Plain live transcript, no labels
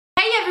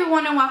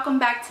everyone and welcome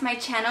back to my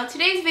channel.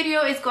 Today's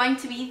video is going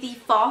to be the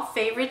fall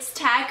favorites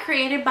tag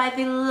created by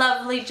the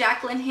lovely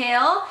Jacqueline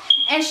Hill,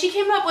 and she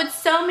came up with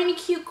so many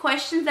cute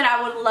questions that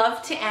I would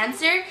love to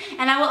answer,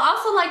 and I will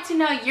also like to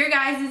know your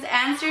guys'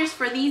 answers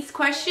for these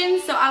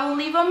questions, so I will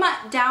leave them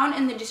down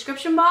in the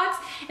description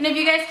box. And if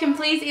you guys can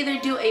please either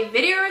do a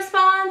video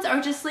response or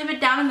just leave it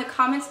down in the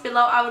comments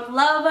below, I would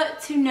love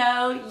to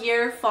know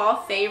your fall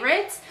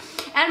favorites.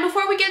 And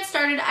before we get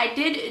started, I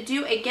did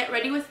do a get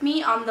ready with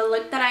me on the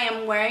look that I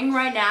am wearing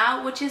right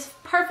now, which is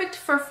perfect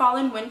for fall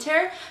and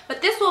winter,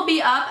 but this will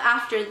be up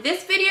after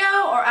this video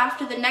or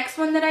after the next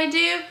one that I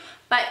do.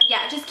 But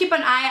yeah, just keep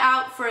an eye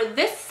out for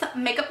this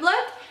makeup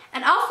look.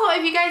 And also,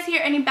 if you guys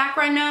hear any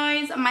background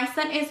noise, my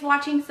son is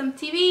watching some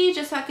TV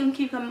just so I can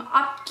keep him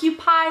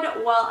occupied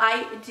while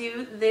I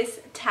do this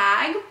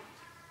tag.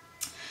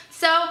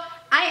 So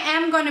I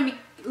am going to be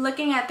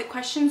looking at the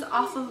questions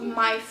off of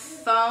my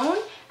phone,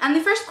 and the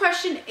first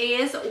question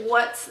is,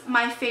 what's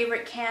my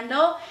favorite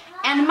candle?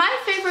 And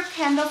my favorite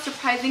candle,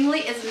 surprisingly,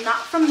 is not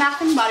from Bath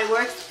 & Body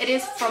Works. It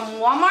is from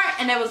Walmart,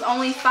 and it was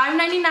only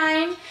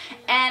 $5.99, and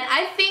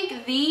I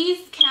think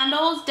these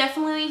candles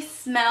definitely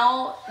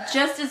smell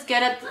just as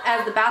good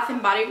as the Bath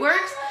 & Body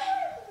Works.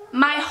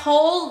 My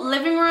whole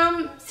living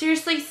room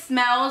seriously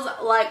smells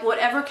like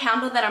whatever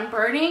candle that I'm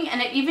burning,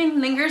 and it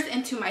even lingers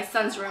into my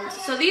son's room.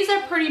 So these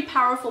are pretty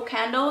powerful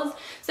candles.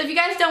 So if you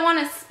guys don't want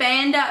to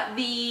spend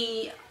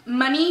the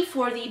money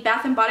for the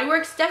Bath & Body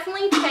Works,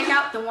 definitely check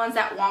out the ones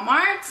at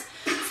Walmart.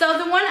 So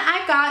the one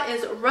I got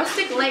is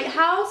Rustic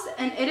Lighthouse,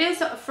 and it is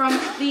from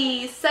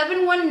the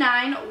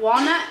 719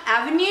 Walnut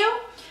Avenue.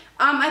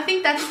 I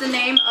think that's the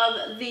name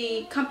of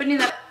the company.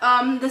 That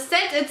the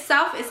scent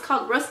itself is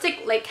called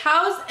Rustic Lake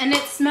House, and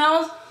it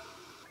smells,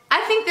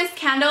 I think this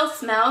candle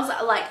smells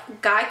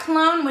like guy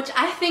cologne, which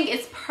I think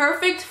is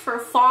perfect for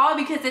fall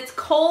because it's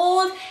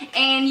cold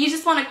and you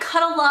just want to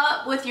cuddle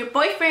up with your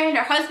boyfriend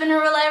or husband or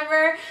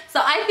whatever.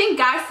 So I think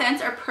guy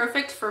scents are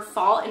perfect for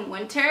fall and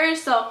winter.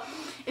 So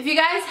if you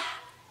guys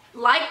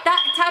like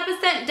that type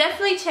of scent,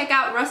 definitely check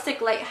out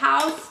Rustic Lake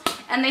House.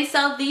 And they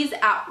sell these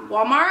at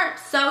Walmart.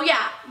 So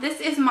yeah, this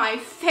is my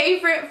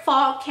favorite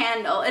fall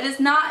candle. It is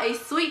not a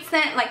sweet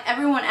scent like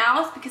everyone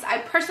else because I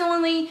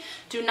personally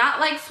do not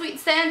like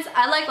sweet scents.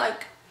 I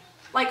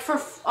like for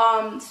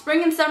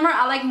spring and summer,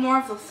 I like more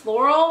of the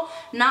floral.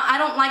 I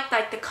don't like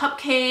the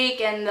cupcake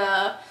and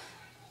the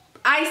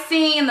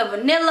icing and the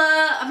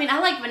vanilla. I mean, I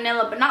like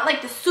vanilla, but not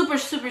like the super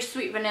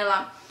sweet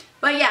vanilla.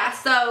 But yeah,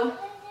 so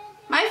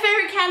my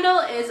favorite candle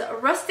is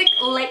Rustic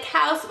Lake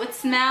House, which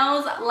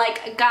smells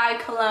like guy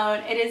cologne.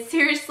 It is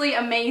seriously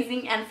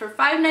amazing, and for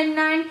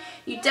 $5.99,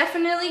 you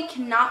definitely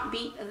cannot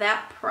beat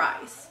that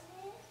price.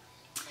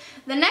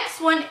 The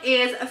next one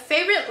is a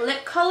favorite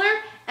lip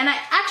color, and I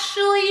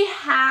actually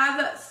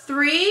have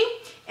 3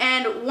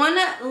 and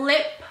 1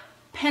 lip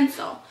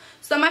pencil.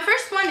 So my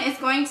first one is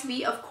going to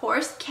be, of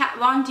course, Kat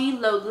Von D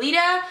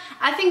Lolita.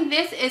 I think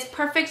this is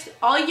perfect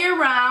all year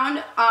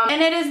round,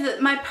 and it is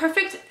my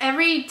perfect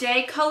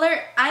everyday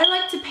color. I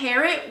like to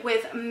pair it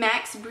with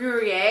Max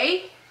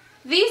Bruier.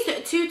 These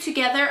two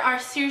together are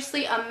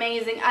seriously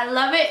amazing. I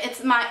love it.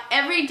 It's my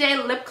everyday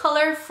lip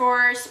color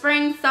for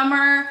spring,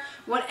 summer,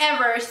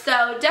 whatever.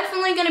 So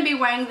definitely going to be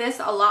wearing this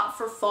a lot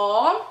for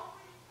fall.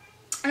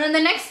 And then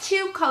the next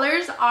 2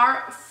 colors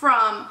are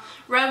from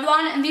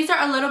Revlon, and these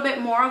are a little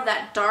bit more of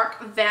that dark,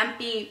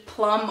 vampy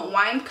plum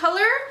wine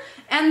color.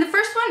 And the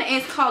first one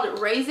is called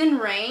Raisin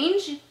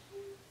Range,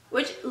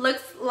 which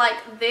looks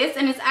like this,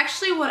 and it's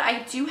actually what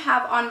I do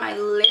have on my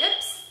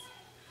lips.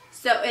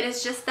 So it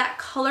is just that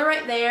color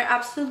right there,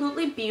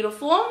 absolutely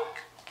beautiful.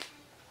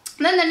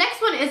 And then the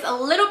next one is a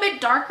little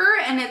bit darker,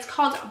 and it's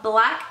called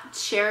Black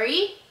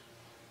Cherry.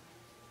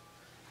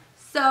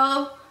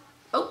 So,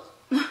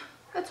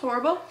 that's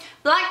horrible.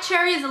 Black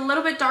Cherry is a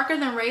little bit darker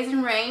than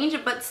Raisin Range,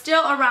 but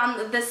still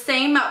around the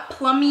same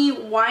plummy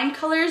wine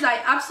colors.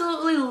 I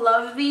absolutely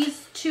love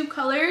these 2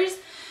 colors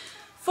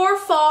for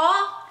fall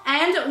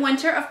and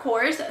winter, of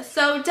course.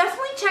 So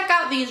definitely check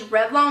out these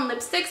Revlon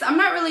lipsticks. I'm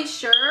not really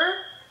sure.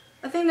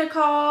 I think they're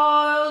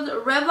called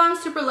Revlon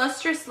Super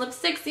Lustrous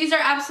Lipsticks. These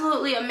are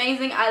absolutely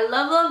amazing. I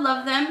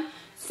love them.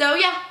 So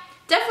yeah,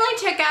 definitely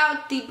check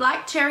out the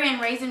Black Cherry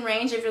and Raisin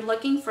Range if you're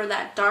looking for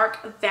that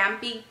dark,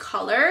 vampy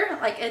color.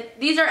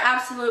 These are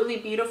absolutely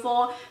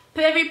beautiful,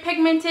 very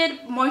pigmented,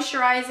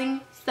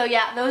 moisturizing. So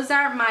yeah, those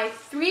are my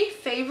 3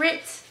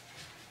 favorite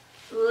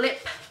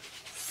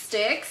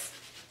lipsticks.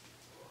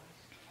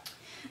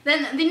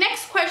 Then the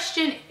next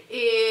question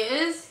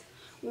is,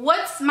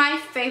 what's my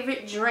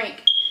favorite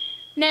drink?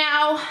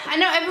 Now, I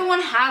know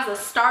everyone has a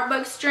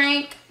Starbucks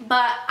drink,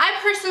 but I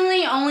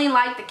personally only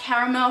like the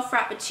caramel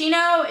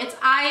frappuccino. It's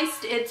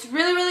iced, it's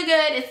really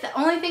good. It's the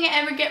only thing I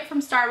ever get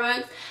from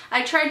Starbucks.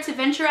 I tried to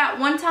venture out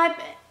one time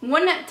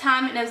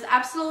and it was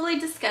absolutely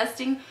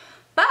disgusting.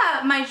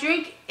 But my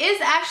drink is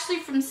actually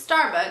from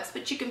Starbucks,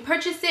 but you can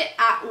purchase it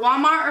at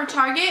Walmart or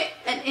Target,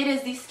 and it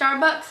is the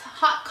Starbucks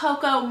Hot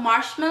Cocoa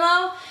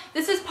Marshmallow.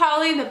 This is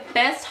probably the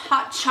best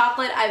hot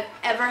chocolate I've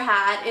ever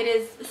had. It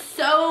is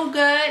so good,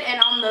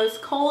 and on those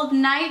cold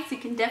nights, you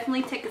can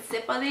definitely take a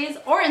sip of these,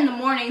 or in the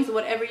mornings,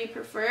 whatever you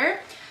prefer.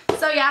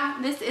 So yeah,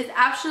 this is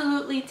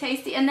absolutely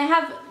tasty, and they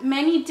have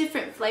many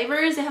different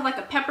flavors. They have like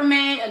a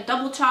peppermint, a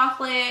double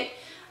chocolate,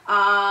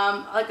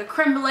 like a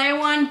creme brulee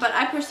one, but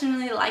I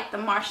personally like the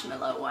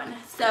marshmallow one.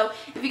 So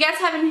if you guys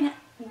haven't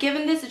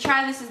given this a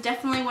try, this is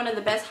definitely one of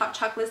the best hot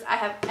chocolates I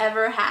have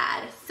ever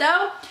had.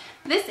 So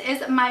this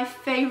is my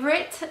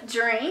favorite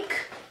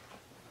drink.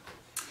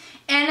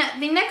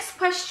 And the next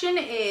question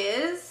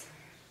is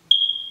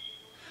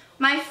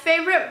my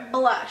favorite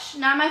blush.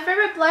 Now my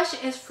favorite blush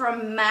is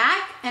from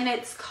MAC, and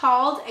it's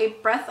called A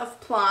Breath of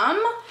Plum.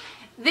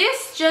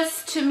 This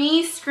just to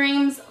me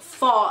screams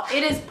fall.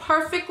 It is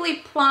perfectly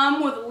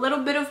plum with a little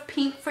bit of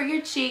pink for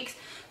your cheeks.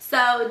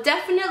 So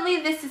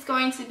definitely this is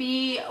going to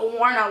be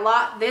worn a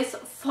lot this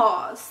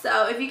fall.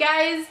 So if you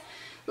guys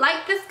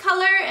like this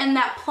color and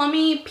that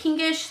plummy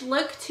pinkish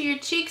look to your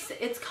cheeks,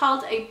 it's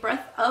called A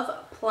Breath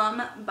of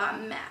Plum by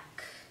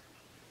MAC.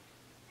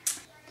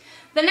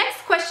 The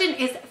next question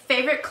is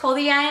favorite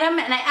clothing item,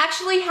 and I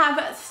actually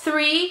have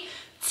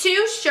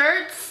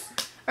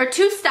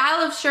two style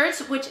of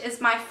shirts, which is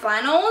my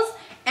flannels.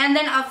 And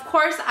then of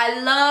course I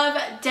love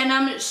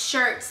denim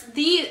shirts.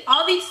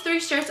 All these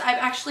three shirts I've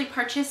actually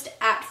purchased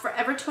at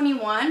Forever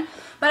 21.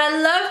 But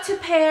I love to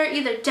pair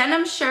either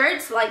denim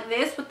shirts like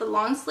this with the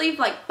long sleeve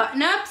like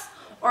button ups,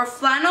 or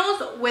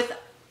flannels with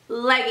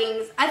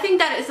leggings. I think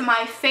that is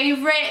my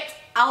favorite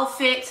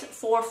outfit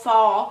for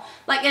fall.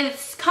 Like,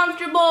 it's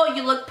comfortable,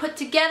 you look put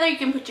together, you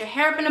can put your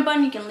hair up in a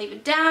bun, you can leave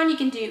it down, you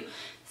can do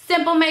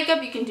simple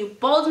makeup, you can do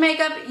bold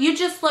makeup. You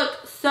just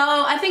look so,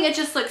 I think it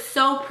just looks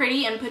so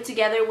pretty and put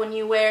together when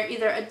you wear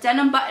either a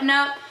denim button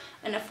up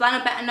and a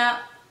flannel button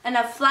up and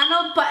a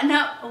flannel button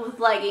up with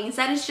leggings.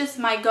 That is just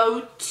my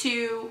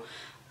go-to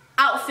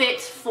outfit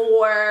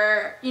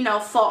for, you know,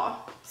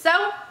 fall.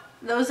 So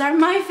those are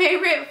my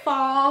favorite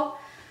fall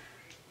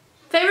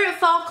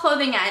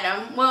clothing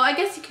item. Well, I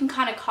guess you can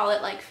kind of call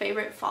it like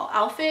favorite fall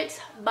outfit,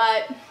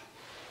 but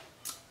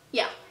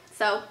yeah.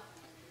 So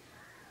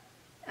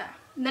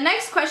the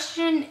next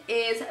question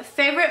is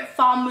favorite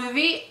fall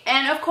movie,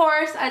 and of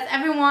course, as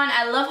everyone,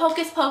 I love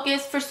Hocus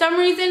Pocus. For some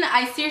reason,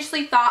 I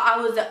seriously thought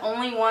I was the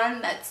only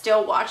one that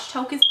still watched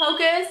Hocus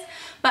Pocus,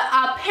 but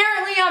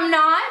apparently I'm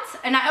not.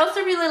 And I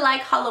also really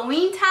like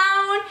Halloween Town.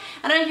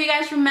 I don't know if you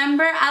guys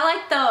remember, I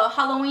like the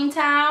Halloween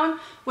Town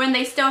when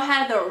they still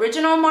had the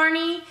original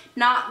Marnie,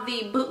 not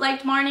the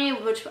bootlegged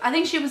Marnie, which I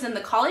think she was in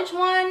the college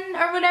one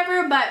or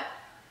whatever. But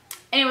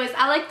anyways,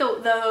 I like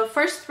the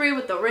first three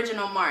with the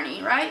original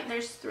Marnie, right?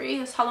 There's three.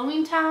 There's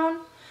Halloween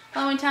Town,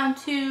 Halloween Town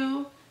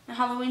 2, and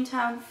Halloween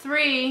Town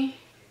 3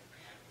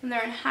 when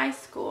they're in high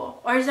school.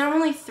 Or is there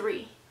only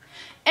 3?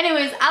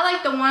 Anyways, I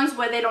like the ones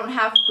where they don't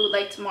have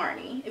bootlegged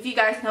Marnie, if you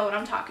guys know what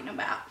I'm talking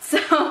about.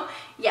 So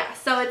yeah,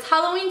 so it's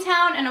Halloween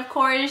Town and of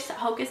course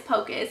Hocus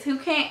Pocus.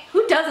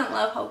 Who doesn't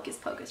love Hocus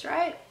Pocus,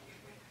 right?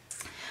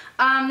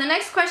 The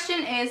next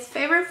question is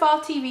favorite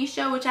fall TV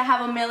show, which I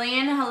have a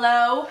million.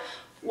 Hello.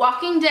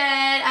 Walking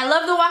Dead. I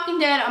love The Walking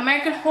Dead.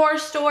 American Horror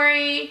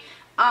Story.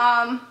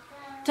 Doesn't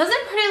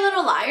Pretty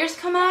Little Liars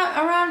come out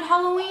around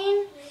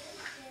Halloween?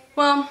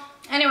 Well,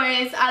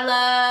 anyways, I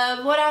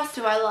love, what else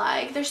do I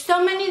like? There's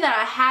so many that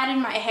I had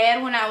in my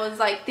head when I was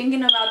like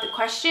thinking about the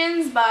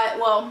questions, but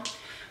well,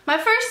 my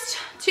first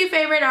two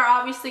favorite are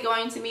obviously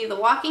going to be The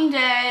Walking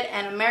Dead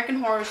and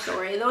American Horror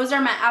Story. Those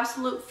are my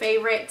absolute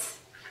favorites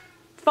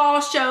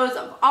fall shows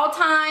of all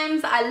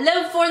times. I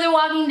live for The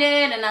Walking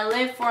Dead and I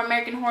live for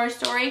American Horror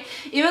Story.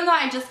 Even though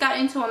I just got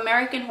into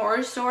American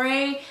Horror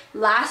Story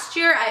last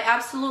year, I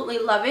absolutely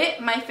love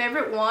it. My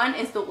favorite one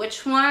is the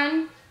witch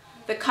one,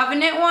 the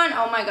Covenant one.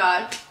 Oh my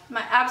god,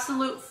 my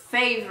absolute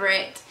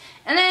favorite.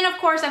 And then of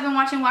course I've been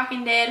watching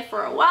Walking Dead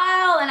for a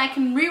while and I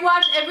can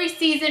rewatch every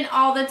season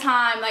all the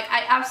time. Like,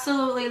 I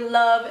absolutely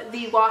love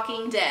The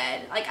Walking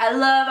Dead. Like,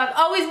 I've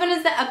always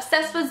been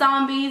obsessed with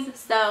zombies,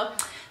 so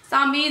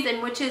zombies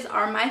and witches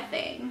are my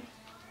thing.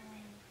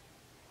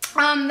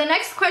 The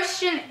next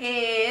question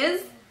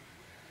is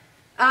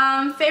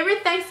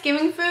favorite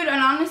Thanksgiving food,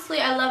 and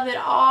honestly I love it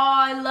all.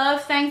 I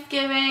love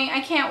Thanksgiving.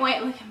 I can't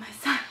wait. Look at my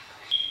son.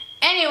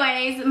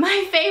 Anyways,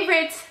 my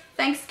favorite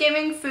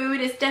Thanksgiving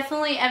food is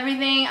definitely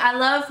everything. I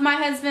love my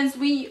husband's.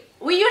 We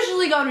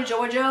usually go to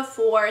Georgia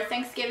for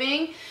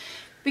Thanksgiving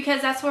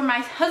because that's where my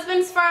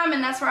husband's from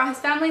and that's where his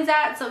family's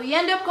at. So we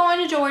end up going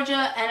to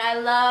Georgia, and I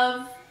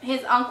love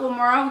his Uncle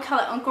Merle. We call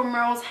it Uncle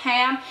Merle's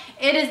ham.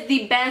 It is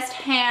the best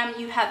ham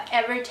you have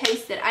ever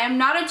tasted. I am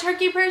not a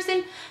turkey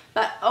person,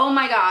 but oh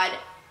my god,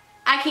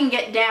 I can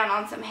get down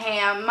on some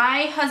ham.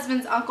 My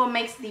husband's uncle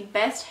makes the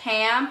best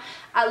ham.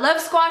 I love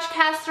squash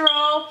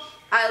casserole.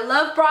 I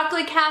love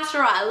broccoli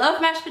casserole. I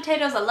love mashed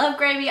potatoes. I love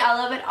gravy. I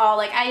love it all.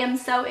 Like, I am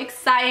so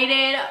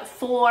excited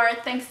for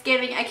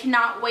Thanksgiving. I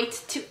cannot wait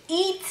to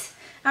eat.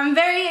 I'm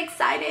very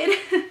excited.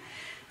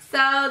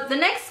 So the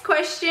next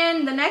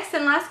question, the next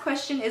and last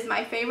question is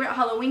my favorite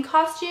Halloween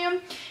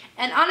costume.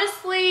 And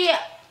honestly,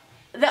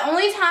 the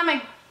only time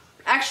I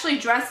actually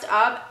dressed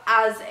up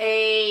as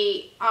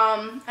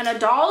an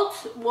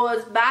adult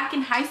was back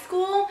in high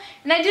school,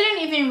 and I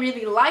didn't even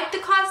really like the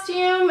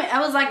costume. I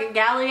was like a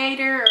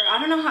gladiator, or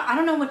I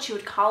don't know what you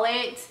would call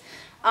it,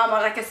 or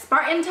like a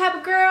Spartan type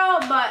of girl,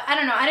 but I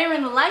don't know, I didn't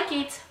really like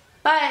it.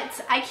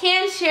 But I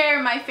can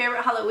share my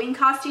favorite Halloween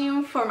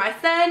costume for my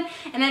son,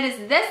 and it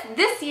is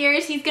this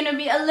year's. He's gonna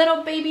be a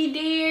little baby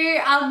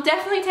deer. I'll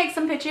definitely take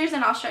some pictures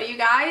and I'll show you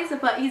guys,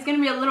 but he's gonna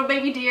be a little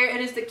baby deer.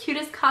 It is the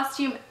cutest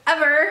costume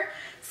ever.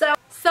 So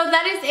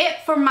that is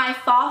it for my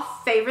fall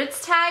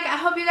favorites tag. I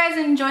hope you guys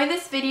enjoyed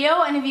this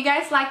video, and if you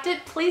guys liked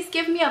it, please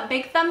give me a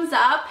big thumbs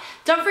up.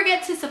 Don't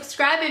forget to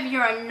subscribe if you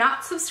are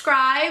not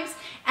subscribed,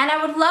 and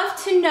I would love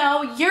to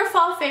know your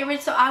fall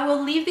favorites, so I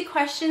will leave the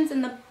questions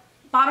in the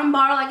bottom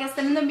bar like I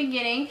said in the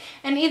beginning,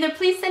 and either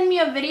please send me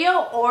a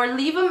video or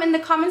leave them in the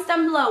comments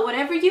down below,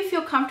 whatever you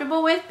feel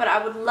comfortable with, but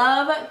I would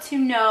love to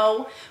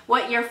know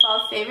what your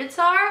fall favorites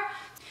are.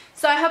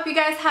 So I hope you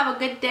guys have a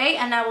good day,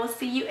 and I will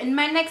see you in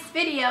my next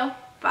video.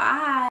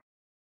 Bye.